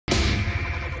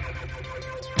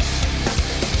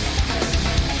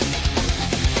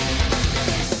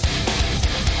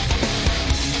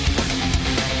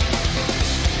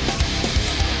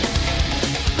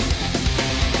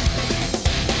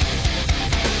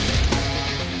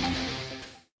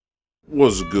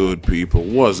What's good, people?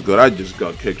 What's good? I just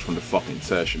got kicked from the fucking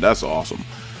session. That's awesome.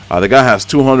 The guy has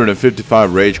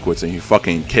 255 rage quits and he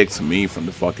fucking kicks me from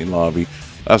the fucking lobby.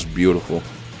 That's beautiful.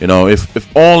 You know,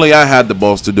 if only I had the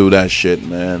balls to do that shit,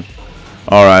 man.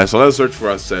 Alright, so let's search for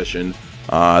our session.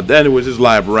 Then it was just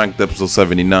live ranked episode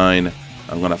 79.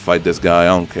 I'm gonna fight this guy. I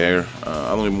don't care.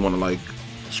 I don't even want to like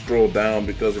scroll down,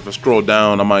 because if I scroll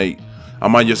down, I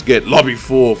might just get lobby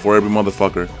full for every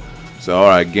motherfucker. So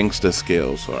alright, gangsta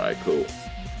skills. Alright, cool.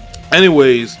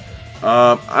 Anyways,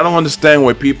 I don't understand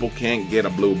why people can't get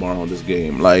a blue bar on this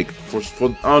game. Like for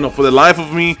I don't know, for the life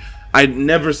of me, I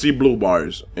never see blue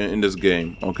bars in this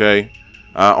game. Okay,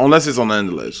 unless it's on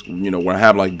endless, you know, where I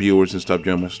have like viewers and stuff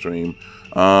during my stream.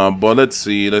 But let's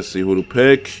see who to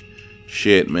pick.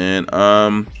 Shit, man.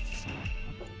 All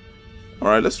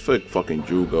right, let's pick fucking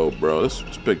Jugo, bro. Let's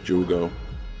pick Jugo.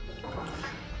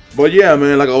 But yeah,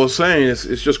 man, like I was saying,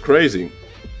 it's just crazy.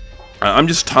 I'm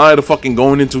just tired of fucking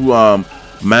going into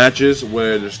matches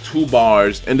where there's 2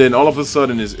 bars and then all of a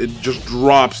sudden it just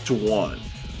drops to 1.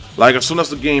 Like as soon as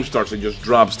the game starts, it just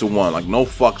drops to 1. Like no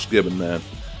fucks given, man.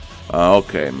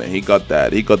 Okay, man, he got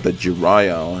that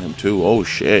Jiraiya on him too. Oh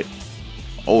shit.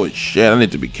 Oh shit, I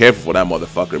need to be careful for that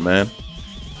motherfucker, man.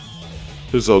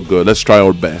 This is so good. Let's try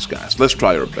our best, guys. Let's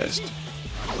try our best.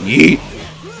 Yeet.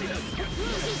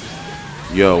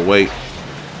 Yo, wait.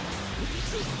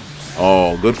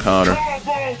 Oh, good counter.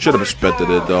 Should have expected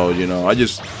it though, you know. I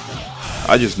just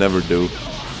never do.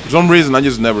 For some reason, I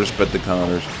just never respect the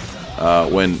counters.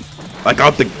 When like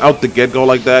out the get go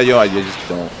like that, yo, I just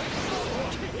don't.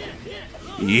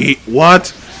 Yeet.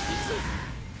 What?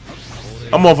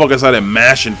 I'm motherfucker started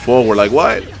mashing forward. Like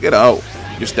what? Get out.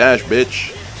 You stash,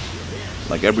 bitch.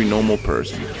 Like every normal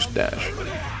person, you stash.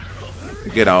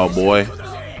 Get out, boy.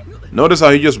 Notice how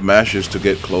he just mashes to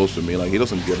get close to me. Like he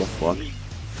doesn't give a fuck.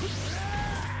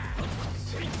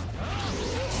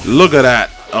 Look at that.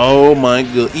 Oh my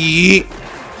god. Eee.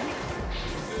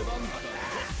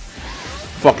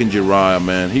 Fucking Jiraiya,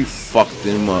 man. He fucked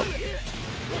him up.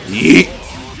 Eee.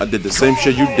 I did the same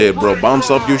shit you did, bro.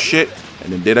 Bounce off your shit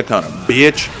and then did a counter.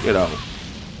 Bitch. Get out.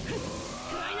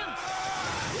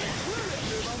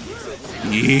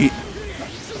 Eee.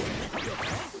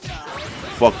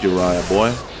 Fuck Jiraiya,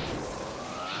 boy.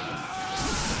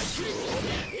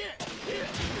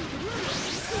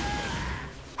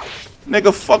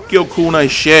 Nigga, fuck your kunai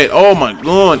shit. Oh my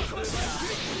god.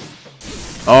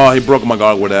 Oh, he broke my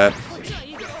guard with that.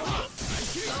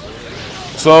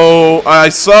 So I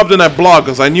subbed and I blocked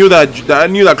because I knew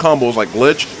that combo was like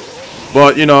glitched.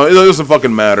 But you know, it doesn't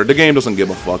fucking matter. The game doesn't give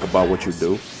a fuck about what you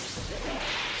do.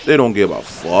 They don't give a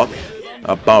fuck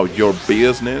about your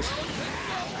business.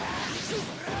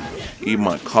 Eat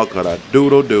my cock of that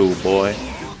doodle-doo, boy.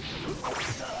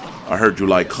 I heard you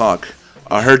like cock.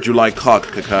 I heard you like cock,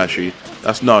 Kakashi.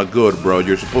 That's not good, bro.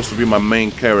 You're supposed to be my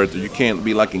main character. You can't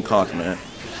be liking cock, man.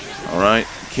 Alright?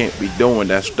 You can't be doing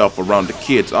that stuff around the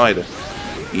kids either.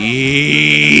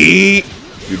 Eee!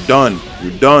 You're done.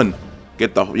 You're done.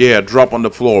 Get the... Yeah, drop on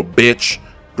the floor, bitch.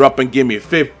 Drop and give me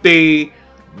 50.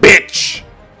 Bitch!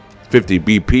 50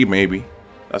 BP, maybe.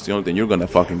 That's the only thing you're gonna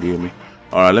fucking give me.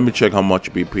 Alright, let me check how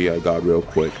much BP I got real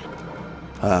quick.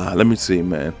 Let me see,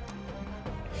 man.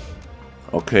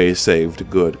 Okay, saved.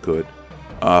 Good, good.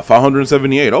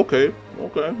 578. Okay,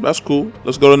 that's cool.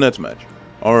 Let's go to the next match.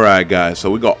 Alright, guys. So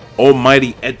we got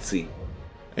Almighty Etsy.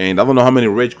 And I don't know how many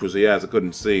rage quits he has. I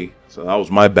couldn't see. So that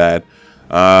was my bad.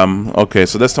 Okay,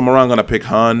 so this time around I'm going to pick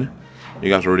Han. You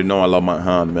guys already know I love my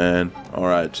Han, man.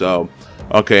 Alright, so...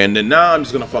 Okay, and then now I'm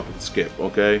just going to fucking skip,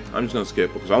 okay? I'm just going to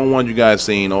skip because I don't want you guys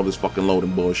seeing all this fucking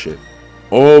loading bullshit.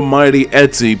 Almighty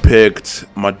Etsy picked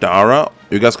Madara.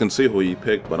 You guys can see who he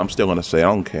picked, but I'm still going to say I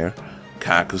don't care.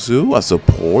 Kakuzu, a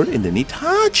support, and then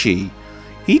Itachi.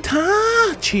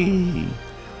 Itachi.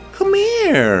 Come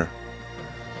here.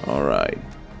 Alright.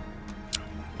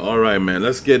 Alright, man.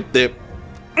 Let's get the...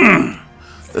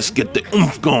 let's get the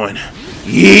oomph going.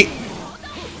 Yeet.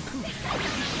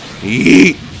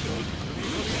 Yeet.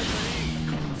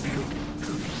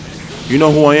 You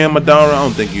know who I am, Madara? I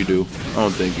don't think you do. I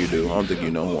don't think you do. I don't think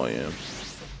you know who I am.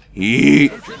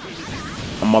 Yeet.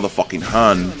 I'm motherfucking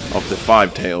Han of the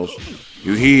 5 tails.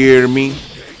 You hear me?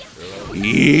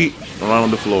 Yeet. Around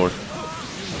on the floor.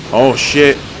 Oh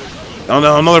shit.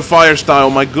 Another fire style.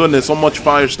 My goodness, so much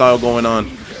fire style going on.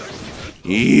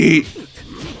 Yeet.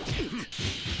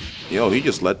 Yo, he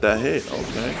just let that hit.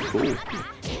 Okay, cool.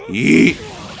 Yeet.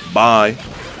 Bye.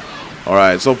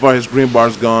 Alright, so far his green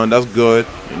bar's gone. That's good.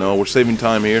 You know, we're saving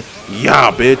time here.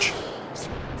 Yeah, bitch.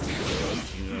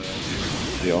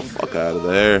 Yo, fuck out of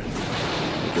there.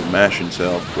 He can mash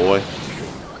himself, boy.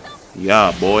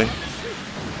 Yeah, boy.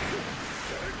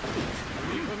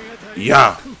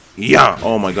 Yeah. Yeah.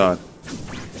 Oh my god.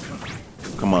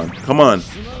 Come on. Come on.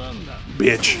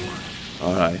 Bitch.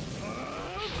 Alright.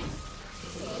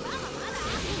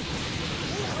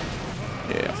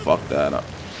 Yeah, fuck that up.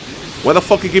 Why the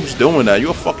fuck he keeps doing that? You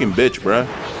a fucking bitch, bruh.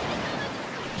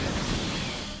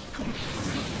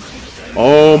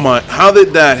 Oh my. How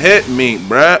did that hit me,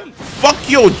 bruh? Fuck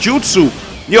your jutsu.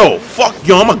 Yo, fuck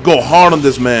yo. I'm gonna go hard on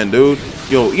this man, dude.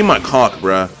 Yo, eat my cock,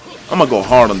 bruh. I'm gonna go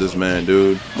hard on this man,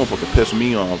 dude. Motherfucker piss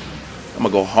me off. I'm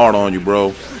gonna go hard on you,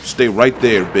 bro. Stay right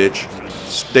there, bitch.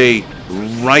 Stay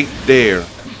right there.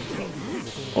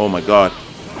 Oh my god.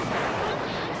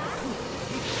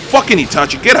 Fucking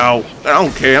Itachi, get out. I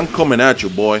don't care. I'm coming at you,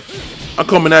 boy. I'm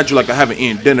coming at you like I haven't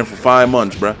eaten dinner for 5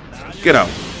 months, bruh. Get out.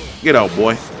 Get out,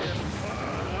 boy.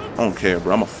 I don't care,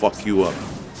 bro. I'm gonna fuck you up.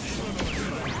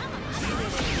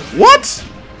 What?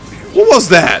 What was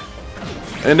that?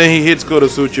 And then he hits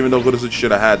Kodosuchi, even though Kodosuchi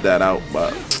should have had that out,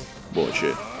 but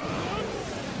bullshit.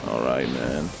 Alright,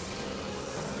 man.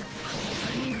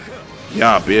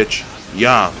 Yeah, bitch.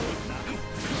 Yeah.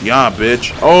 Yeah,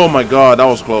 bitch. Oh my god, that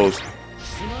was close.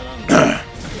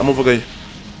 I'm motherfucker.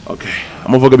 Okay.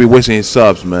 I'm motherfucker be wasting his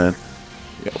subs, man.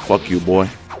 Yeah, fuck you, boy.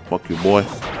 Fuck you, boy.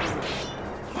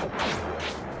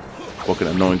 Fucking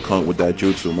annoying cunt with that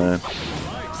jutsu, man.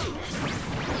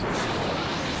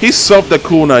 He subbed the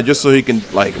kunai just so he can,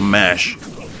 like, mash.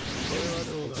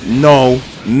 No.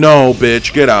 No,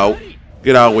 bitch. Get out.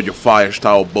 Get out with your fire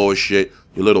style bullshit.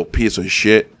 You little piece of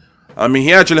shit. I mean,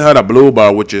 he actually had a blue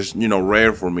bar, which is, you know,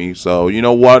 rare for me. So, you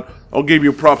know what? I'll give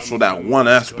you props for that one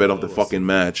aspect of the fucking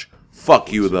match.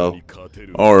 Fuck you, though.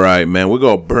 Alright, man. We're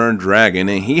gonna burn Dragon,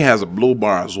 and he has a blue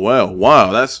bar as well.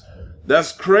 Wow,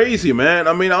 that's crazy, man.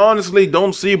 I mean, I honestly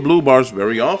don't see blue bars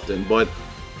very often, but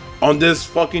on this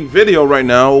fucking video right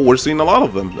now, we're seeing a lot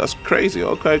of them. That's crazy.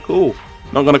 Okay, cool.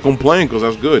 Not gonna complain, because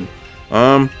that's good.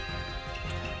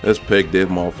 Let's pick this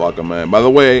motherfucker, man. By the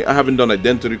way, I haven't done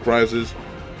Identity Crisis.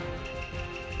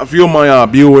 A few of my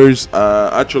viewers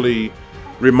actually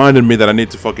reminded me that I need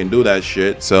to fucking do that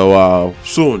shit. So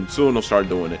soon I'll start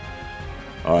doing it.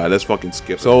 Alright, let's fucking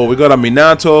skip. So we got a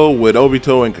Minato with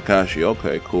Obito and Kakashi.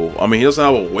 Okay, cool. I mean, he doesn't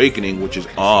have Awakening, which is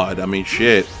odd. I mean,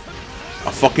 shit.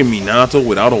 A fucking Minato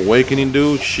without Awakening,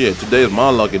 dude? Shit, today is my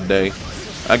lucky day.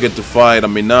 I get to fight a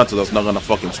Minato that's not gonna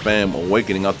fucking spam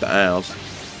Awakening out the ass.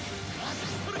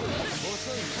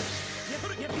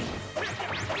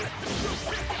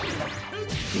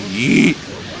 Yeet.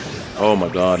 Oh my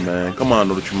god, man. Come on,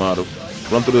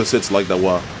 Orochimaru. Run through the hits like that,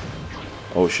 wow.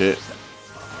 Oh shit.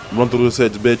 Run through the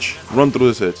hits, bitch. Run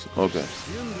through the hits. Okay.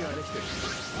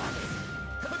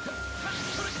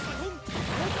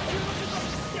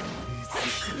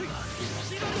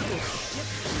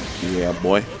 Yeah,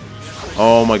 boy.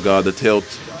 Oh my god, the tilt.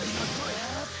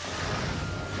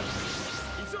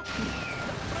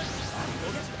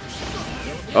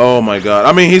 Oh my god.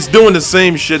 I mean, he's doing the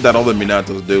same shit that other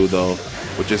Minatos do, though.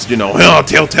 Which is, you know, oh,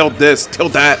 tilt this,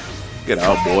 tilt that. Get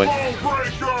out, boy.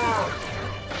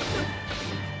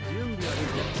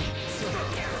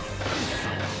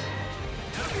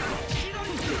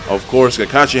 Of course,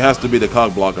 Kakashi has to be the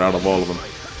cock blocker out of all of them.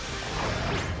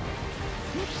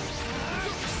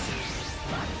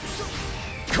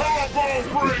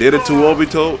 He did it to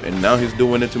Obito, and now he's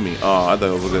doing it to me. Oh, I thought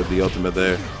I was gonna get the ultimate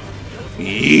there.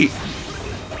 Yeet.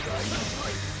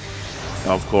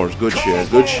 Of course, good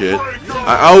shit, good shit.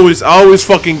 I always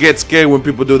fucking get scared when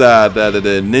people do that,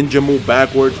 the ninja move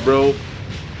backwards, bro.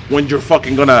 When you're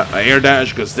fucking gonna air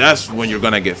dash, because that's when you're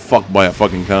gonna get fucked by a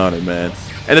fucking counter, man.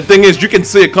 And the thing is, you can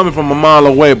see it coming from a mile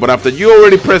away, but after you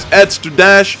already press X to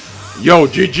dash, yo,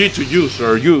 GG to you,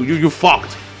 sir. You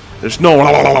fucked. There's no,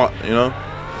 you know.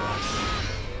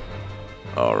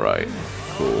 All right,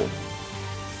 cool.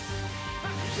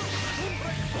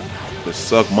 Just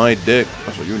suck my dick.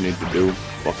 That's what you need to do.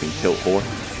 Fucking tilt whore.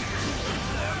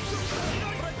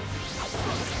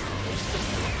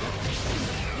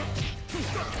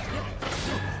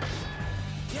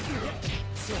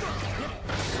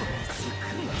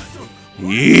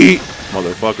 Yeet,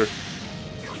 motherfucker.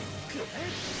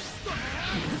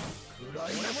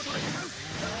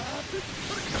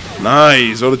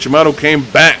 Nice. Orochimaru came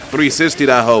back. 360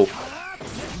 that hoe.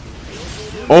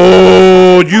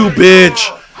 Oh, you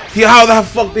bitch. How the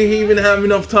fuck did he even have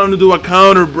enough time to do a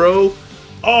counter, bro?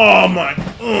 Oh my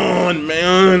god,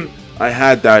 man. I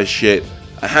had that shit.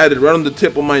 I had it right on the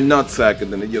tip of my nutsack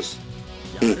and then it just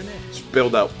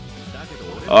spilled out.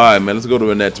 Alright, man, let's go to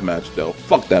the next match, though.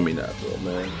 Fuck that Minato,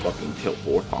 man. Fucking kill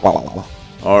for.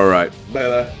 Alright,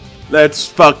 let's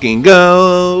fucking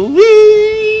go.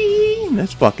 Whee!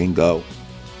 Let's fucking go.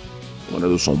 I'm gonna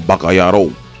do some Bakayaro,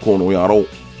 Kono Yaro.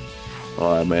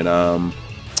 Alright, man.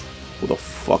 Who the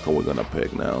fuck are we gonna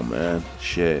pick now, man?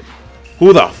 Shit.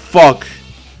 Who the fuck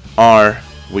are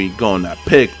we gonna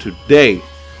pick today?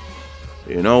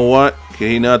 You know what?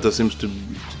 Hinata seems to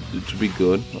be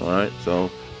good. Alright,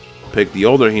 so pick the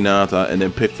older Hinata and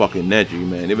then pick fucking Neji,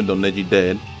 man. Even though Neji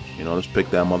dead. You know, let's pick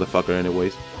that motherfucker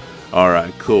anyways.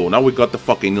 Alright, cool. Now we got the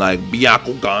fucking like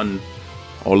Byakugan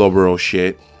all over our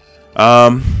shit.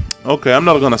 Okay, I'm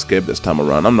not gonna skip this time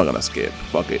around. I'm not gonna skip.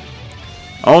 Fuck it.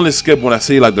 I only skip when I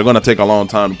see like they're gonna take a long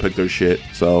time to pick their shit.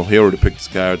 So he already picked this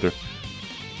character.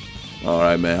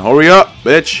 Alright, man. Hurry up,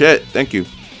 bitch. Shit. Thank you.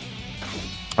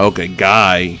 Okay,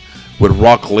 Guy with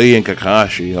Rock Lee and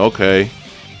Kakashi. Okay.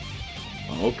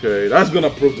 Okay, that's gonna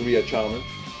prove to be a challenge.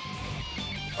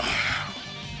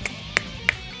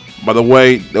 By the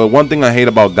way, the one thing I hate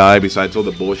about Guy, besides all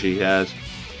the bullshit he has,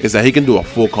 is that he can do a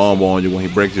full combo on you when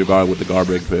he breaks your guard with the guard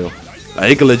break pill. Like,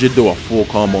 he can legit do a full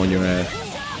combo on your ass.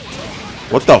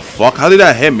 What the fuck? How did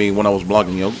that hit me when I was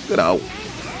blocking, yo? Get out.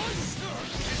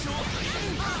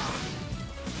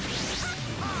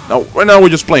 Now, right now we're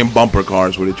just playing bumper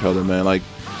cars with each other, man. Like,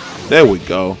 there we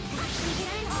go.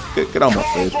 Get out my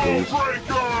face, please.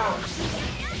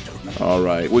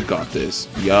 Alright, we got this.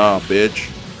 Yeah, bitch.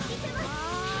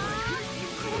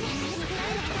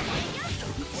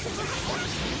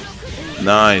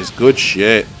 Nice, good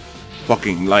shit.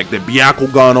 Fucking like the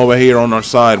Byakugan over here on our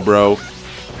side, bro.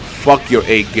 Fuck your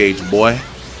 8 gauge, boy.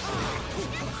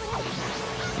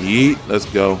 Yeet, let's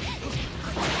go.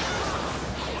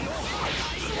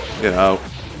 Get out.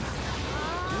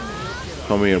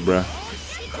 Come here, bro.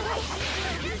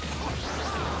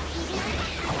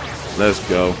 Let's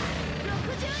go.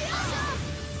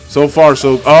 So far,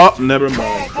 so... Oh, never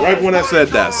mind. Right when I said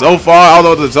that. So far,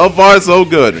 although so far, so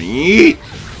good. Yeet.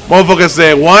 Motherfucker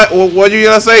said, what? What you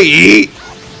gonna say? Yeet.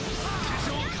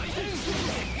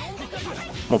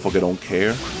 Motherfucker don't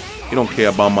care. He don't care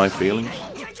about my feelings.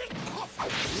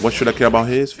 What should I care about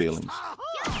his feelings?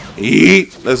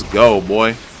 Yeet. Let's go,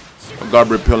 boy. A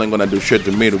garbage pill ain't gonna do shit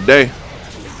to me today.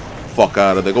 Fuck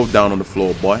out of there. Go down on the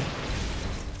floor, boy.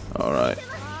 Alright.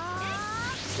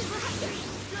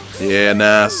 Yeah,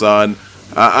 nah, son.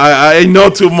 I know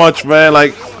too much, man.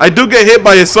 Like, I do get hit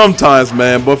by it sometimes,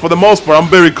 man. But for the most part, I'm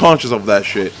very conscious of that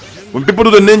shit. When people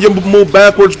do the ninja move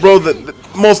backwards, bro,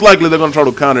 most likely they're gonna try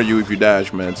to counter you if you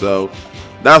dash, man. So,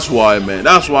 that's why, man.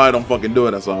 That's why I don't fucking do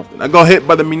it as often. I got hit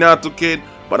by the Minato kid,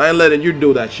 but I ain't letting you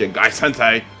do that shit, guys.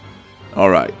 Sensei.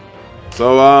 Alright.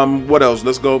 So, what else?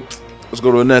 Let's go to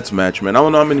the next match, man. I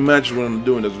don't know how many matches we're gonna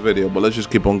do in this video, but let's just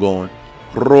keep on going.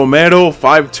 Romero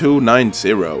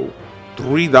 5290.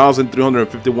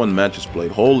 3,351 matches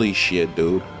played. Holy shit,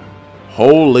 dude.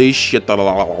 Holy shit. That's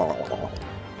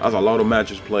a lot of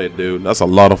matches played, dude. That's a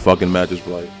lot of fucking matches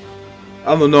played.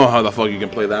 I don't know how the fuck you can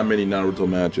play that many Naruto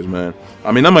matches, man.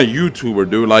 I mean, I'm a YouTuber,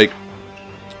 dude. Like,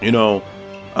 you know,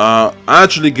 I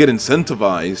actually get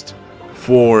incentivized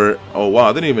for... Oh, wow.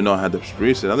 I didn't even know I had the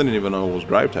preset. I didn't even know it was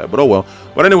drive tab. But oh, well.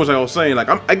 But anyways, like I was saying, like,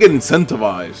 I get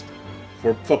incentivized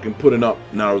for fucking putting up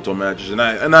Naruto matches, and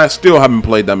I still haven't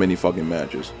played that many fucking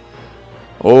matches.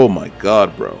 Oh my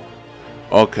god, bro.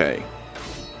 Okay,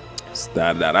 it's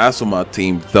that Asuma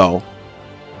team though.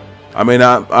 I mean,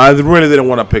 I really didn't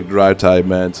want to pick drive type,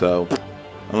 man. So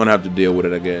I'm gonna have to deal with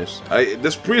it, I guess.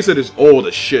 This preset is old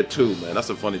as shit too, man. That's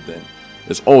the funny thing.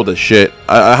 It's old as shit.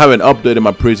 I haven't updated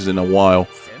my presets in a while.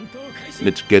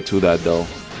 Let's get to that though.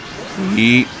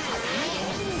 Yeet.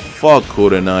 Fuck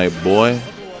Kurenai, boy.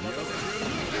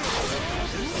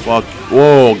 Fuck.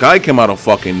 Whoa, guy came out of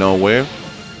fucking nowhere.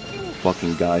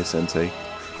 Fucking guy, sensei.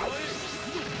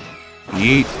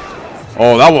 Yeet.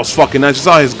 Oh, that was fucking nice. You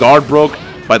saw his guard broke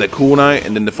by the kunai,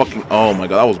 and then the fucking... Oh my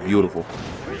god, that was beautiful.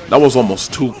 That was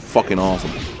almost too fucking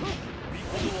awesome.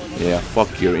 Yeah,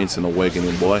 fuck your instant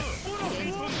awakening, boy.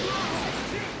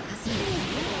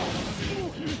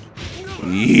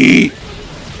 Yeet.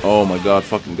 Oh my god,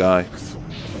 fucking guy.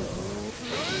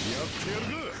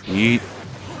 Yeet.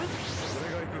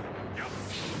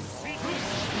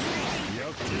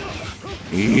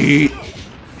 Yeet.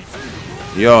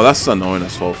 Yo, that's annoying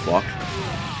as fuck.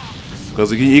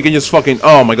 Because you can just fucking...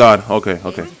 Oh my god. Okay,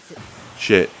 okay.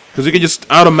 Shit. Because you can just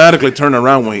automatically turn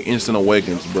around when he instant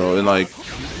awakens, bro. And like...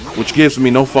 Which gives me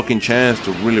no fucking chance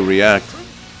to really react.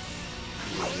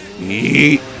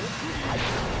 Yeet.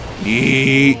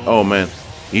 Yeet. Oh man.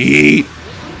 Yeet.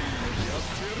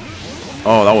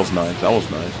 Oh, that was nice. That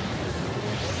was nice.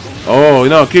 Oh,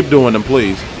 no, keep doing them,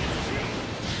 please.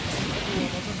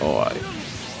 Alright.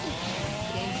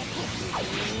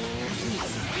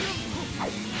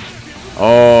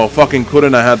 Oh, fucking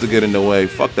couldn't I have to get in the way.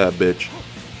 Fuck that bitch.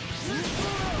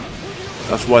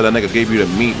 That's why that nigga gave you the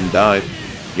meat and died.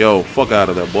 Yo, fuck out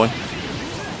of there, boy.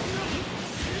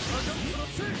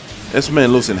 This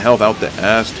man losing health out the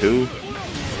ass too.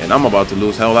 And I'm about to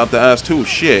lose health out the ass too.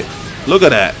 Shit. Look at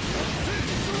that.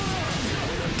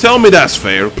 Tell me that's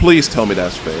fair. Please tell me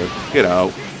that's fair. Get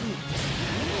out.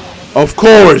 Of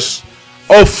course.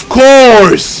 Of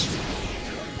course.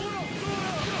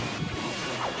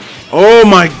 Oh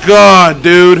my god,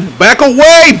 dude. Back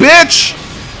away, bitch.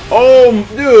 Oh,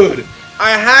 dude.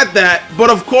 I had that.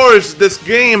 But of course, this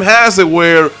game has it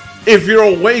where if you're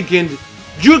awakened,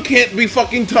 you can't be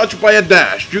fucking touched by a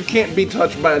dash. You can't be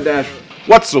touched by a dash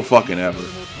whatsoever.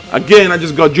 Again, I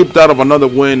just got duped out of another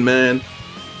win, man.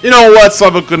 You know what,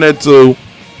 Sabakunetu?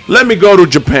 Let me go to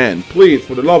Japan. Please,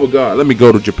 for the love of God, let me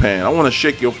go to Japan. I want to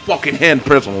shake your fucking hand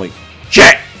personally.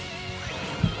 Shit!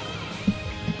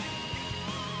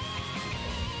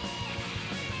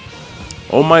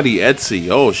 Almighty Etsy.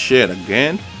 Oh, shit.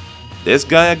 Again? This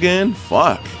guy again?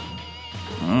 Fuck.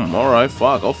 Alright,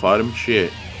 fuck. I'll fight him.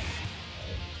 Shit.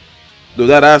 Dude,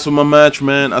 that Asuma match,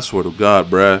 man, I swear to God,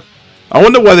 bruh. I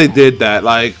wonder why they did that.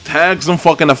 Like, tags don't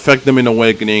fucking affect them in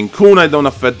Awakening. Kunai don't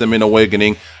affect them in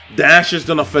Awakening. Dashes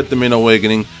don't affect them in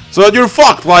Awakening. So you're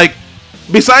fucked. Like,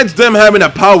 besides them having a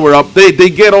power-up, they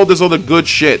get all this other good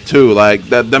shit, too. Like,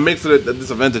 that makes it a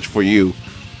disadvantage for you.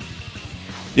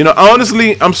 You know,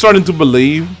 honestly, I'm starting to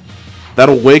believe that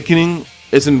Awakening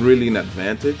isn't really an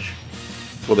advantage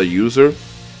for the user,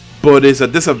 but it's a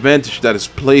disadvantage that is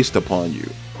placed upon you.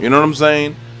 You know what I'm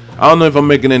saying? I don't know if I'm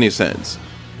making any sense,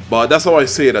 but that's how I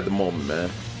see it at the moment, man.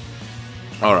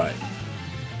 Alright.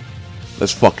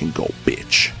 Let's fucking go,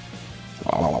 bitch.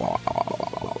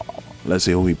 Let's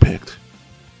see who he picked.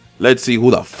 Let's see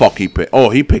who the fuck he picked. Oh,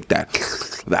 he picked that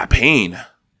pain.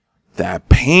 That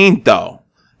pain, though.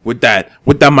 With that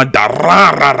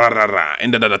madara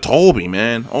and the Toby,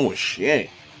 man. Oh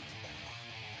shit.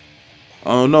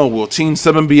 Oh no, will Team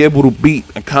 7 be able to beat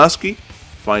Akatsuki?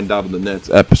 Find out in the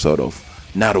next episode of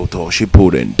Naruto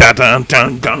Shippuden.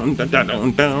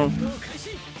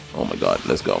 Oh my god,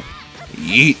 let's go.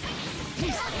 Yeet.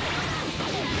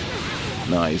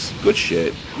 Nice. Good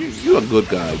shit. You're a good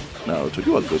guy, Naruto.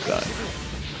 You're a good guy.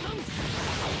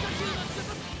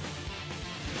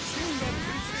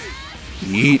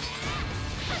 Yeet.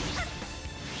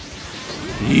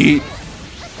 Yeet.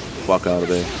 Fuck out of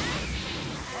there.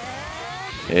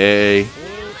 Hey.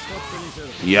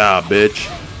 Yeah, bitch.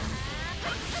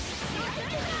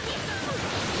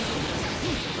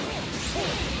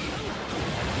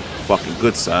 Fucking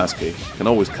good Sasuke. Can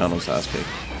always count on Sasuke.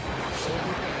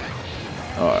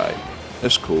 Alright.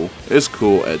 It's cool. It's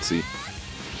cool, Etsy.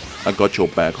 I got your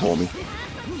back, homie.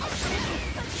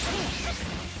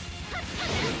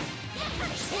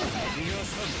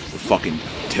 Fucking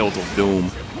tilt of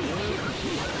doom.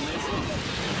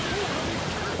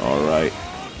 Alright.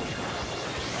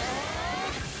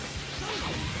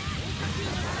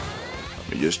 Let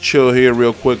me just chill here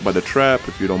real quick by the trap,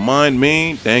 if you don't mind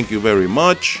me. Thank you very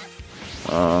much.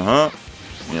 Let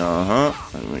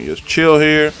me just chill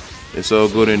here. It's all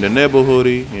good in the neighborhood,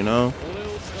 you know.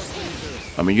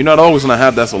 I mean, you're not always gonna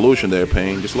have that solution there,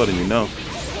 Pain. Just letting you know.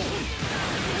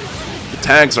 The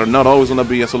tags are not always gonna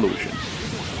be a solution.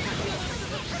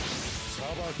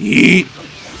 Yeet.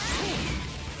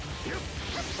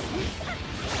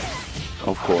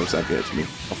 Of course, that gets me.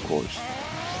 Of course.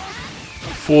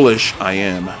 Foolish I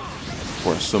am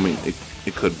for assuming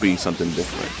it could be something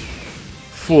different.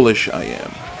 Foolish I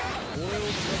am.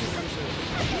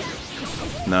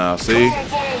 Nah, see?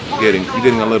 You're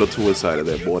getting a little too excited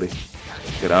there, buddy.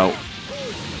 Get out.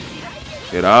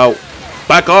 Get out.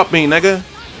 Back up me, nigga.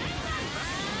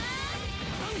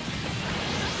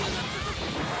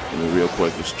 Real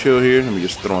quick, just chill here. Let me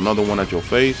just throw another one at your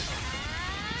face.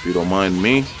 If you don't mind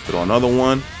me, throw another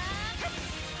one.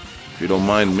 If you don't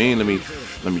mind me, let me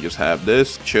just have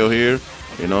this. Chill here.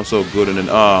 You know, so good. And then,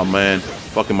 oh man,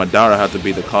 fucking Madara had to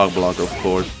be the cog blocker, of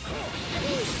course.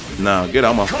 Now, get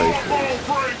out my face.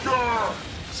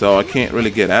 So I can't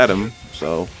really get at him.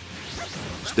 So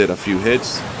just did a few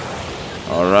hits.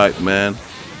 All right, man.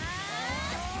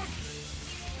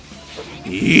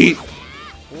 Yeet.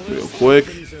 Real quick.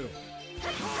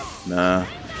 Nah,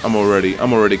 I'm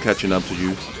already catching up to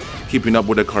you. Keeping up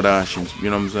with the Kardashians, you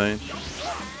know what I'm saying?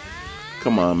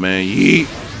 Come on, man. Yeet.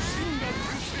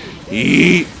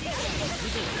 Yeet.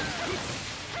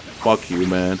 Fuck you,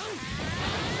 man.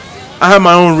 I have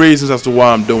my own reasons as to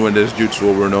why I'm doing this jutsu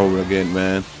over and over again,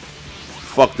 man.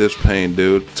 Fuck this Pain,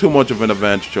 dude. Too much of an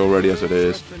advantage already as it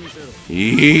is.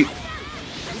 Yeet.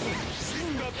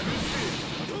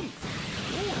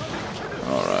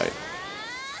 Alright.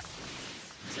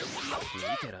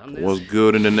 What's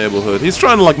good in the neighborhood? He's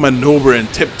trying to like maneuver and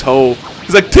tiptoe.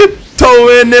 He's like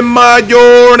tiptoeing in my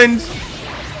Jordans.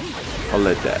 I'll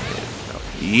let that hit.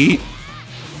 Yeet.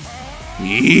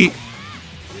 Yeet.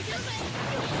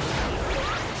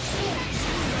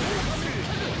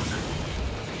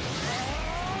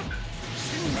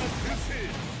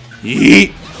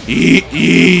 Yeet. Yeet.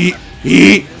 Yeet.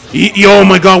 Yeet. Yeet. Oh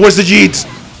my god, where's the Jeets?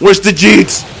 Where's the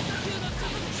Jeets?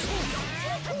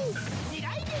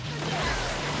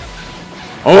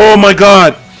 Oh my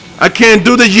god, I can't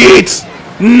do the Jeets.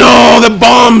 No, the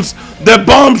bombs. The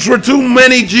bombs were too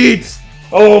many Jeets.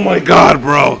 Oh my god,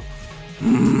 bro.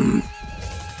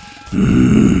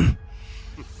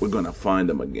 We're gonna find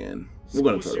them again. We're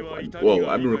gonna try to find them. Whoa,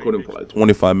 I've been recording for like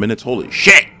 25 minutes. Holy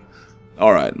shit.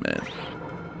 Alright, man.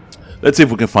 Let's see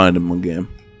if we can find them again.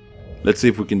 Let's see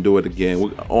if we can do it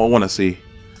again. I want to see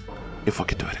if I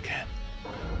can do it again.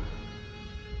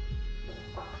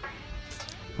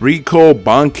 Rico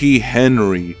Banky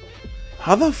Henry.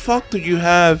 How the fuck do you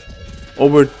have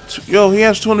over... Yo, he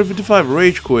has 255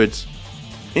 rage quits.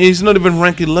 And he's not even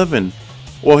rank 11.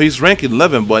 Well, he's rank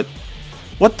 11, but...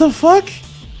 What the fuck?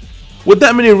 With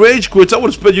that many rage quits, I would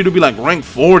expect you to be like rank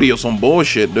 40 or some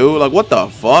bullshit, dude. Like, what the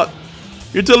fuck?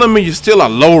 You're telling me you're still a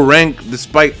low rank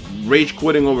despite rage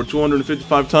quitting over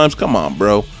 255 times? Come on,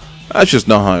 bro. That's just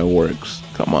not how it works.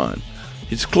 Come on.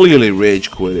 He's clearly rage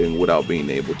quitting without being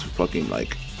able to fucking,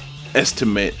 like,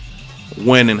 estimate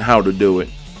when and how to do it.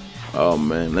 Oh,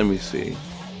 man. Let me see.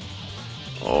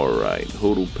 Alright.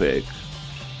 Who to pick?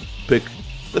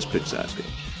 Let's pick Sasuke.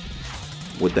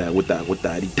 With that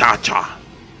Itachi.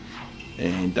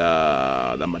 And,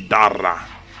 the Madara.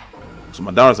 So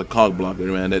Madara's a cog blocker,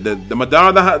 man. The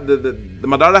Madara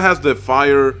that has the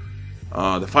fire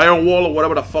wall or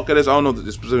whatever the fuck it is. I don't know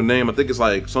the specific name. I think it's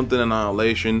like something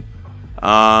Annihilation.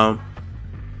 That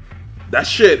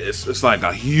shit it's like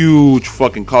a huge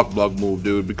fucking cock block move,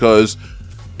 dude. Because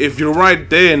if you're right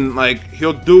then, like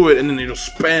he'll do it and then he'll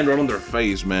span right on their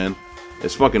face, man.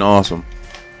 It's fucking awesome.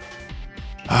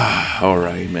 All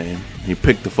right, man. He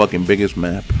picked the fucking biggest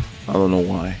map. I don't know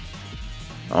why.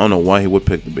 I don't know why he would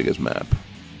pick the biggest map.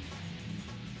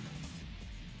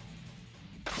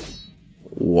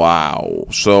 Wow.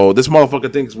 So this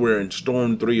motherfucker thinks we're in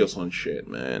Storm 3 or some shit,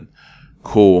 man.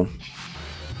 Cool.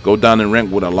 Go down in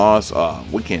rank with a loss.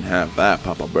 We can't have that,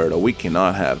 Papa Berto. We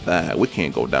cannot have that. We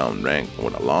can't go down in rank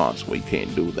with a loss. We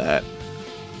can't do that.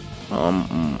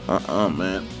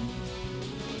 Man.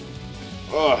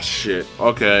 Oh, shit.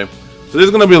 Okay. So this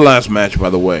is going to be the last match, by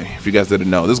the way. If you guys didn't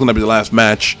know. This is going to be the last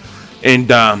match.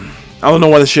 And I don't know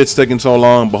why this shit's taking so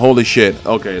long, but holy shit.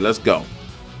 Okay, let's go.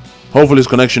 Hopefully this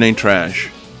connection ain't trash.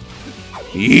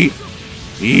 Yeet.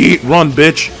 Yeet. Run,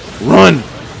 bitch. Run.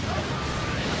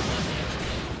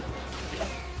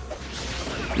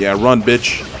 Yeah, run,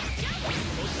 bitch.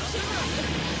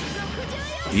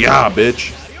 Yeah,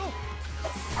 bitch.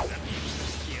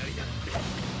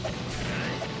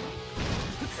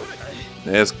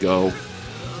 Let's go.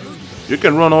 You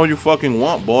can run all you fucking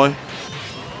want, boy.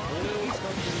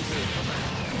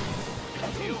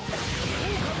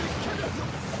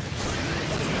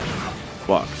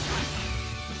 Fuck.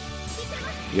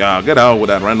 Yeah, get out with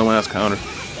that random ass counter.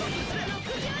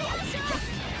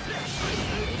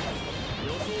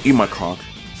 Eat my cock.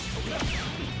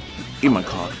 Eat my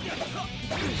cock.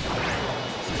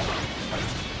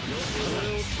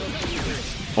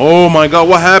 Oh my god,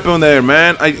 what happened there,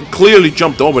 man? I clearly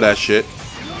jumped over that shit.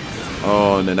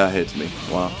 Oh, and then that hits me.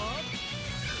 Wow.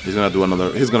 He's gonna do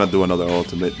another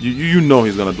ultimate. You know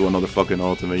he's gonna do another fucking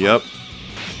ultimate. Yep.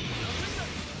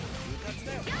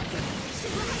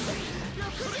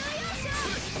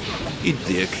 Eat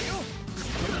dick.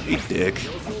 Eat dick.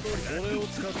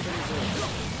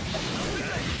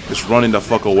 Just running the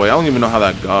fuck away. I don't even know how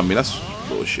that got me. That's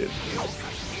bullshit.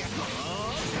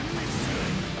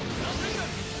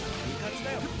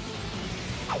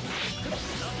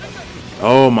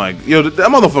 Oh my. Yo, that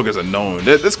motherfucker's annoying.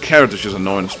 This character's just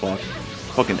annoying as fuck.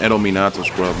 Fucking Edo Minato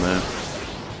scrub, man.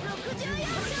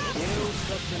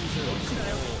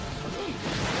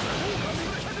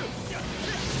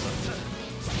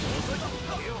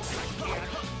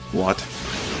 What?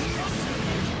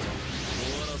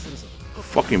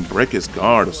 Fucking break his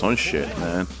guard or some shit,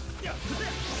 man.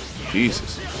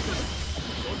 Jesus.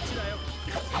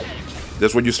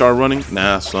 That's when you start running?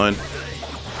 Nah, son.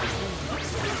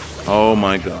 Oh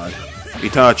my god.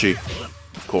 Itachi.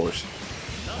 Of course.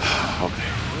 Okay.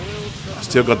 I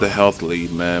still got the health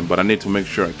lead, man, but I need to make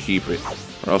sure I keep it,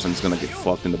 or else I'm just gonna get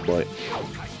fucked in the butt.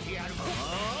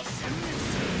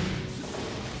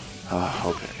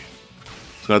 Okay.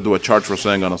 It's gonna do a charge for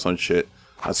Sengon or some shit.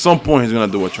 At some point, he's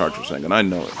gonna do a charger second. I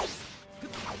know it.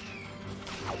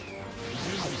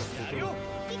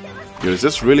 Yo, is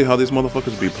this really how these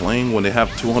motherfuckers be playing when they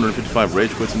have 255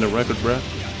 rage quits in their record, bruh?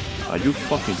 Are you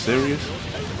fucking serious?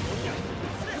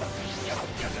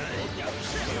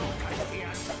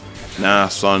 Nah,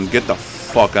 son, get the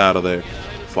fuck out of there,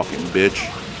 fucking bitch.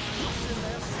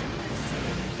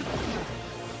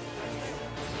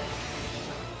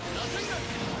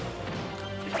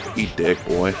 Eat dick,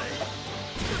 boy.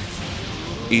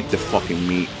 Eat the fucking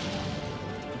meat.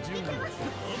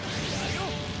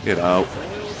 Get out.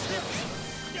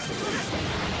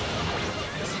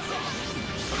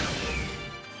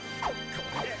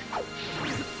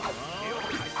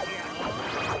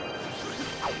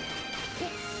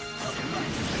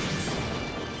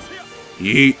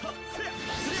 Yeet.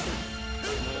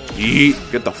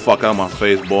 Yeet. Get the fuck out of my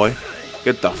face, boy.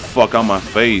 Get the fuck out of my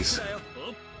face.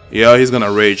 Yeah, he's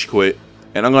gonna rage quit.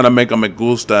 And I'm gonna make a me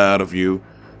gusta out of you.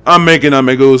 I'm making a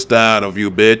me gusta out of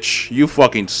you, bitch. You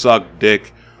fucking suck,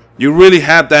 dick. You really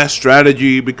had that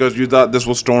strategy because you thought this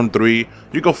was Storm 3.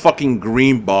 You go fucking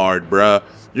green barred, bruh.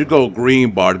 You go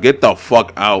green barred. Get the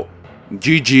fuck out.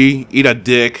 GG. Eat a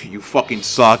dick. You fucking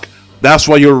suck. That's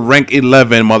why you're rank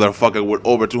 11, motherfucker, with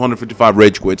over 255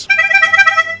 rage quits.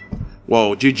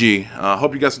 Whoa, GG.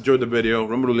 Hope you guys enjoyed the video.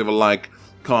 Remember to leave a like,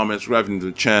 comment, subscribe to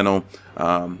the channel.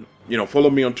 You know, follow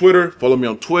me on Twitter, follow me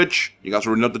on Twitch. You guys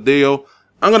already know the deal.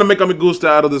 I'm gonna make a me gusta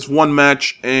out of this one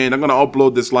match, and I'm gonna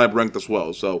upload this live ranked as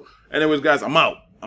well. So, anyways, guys, I'm out.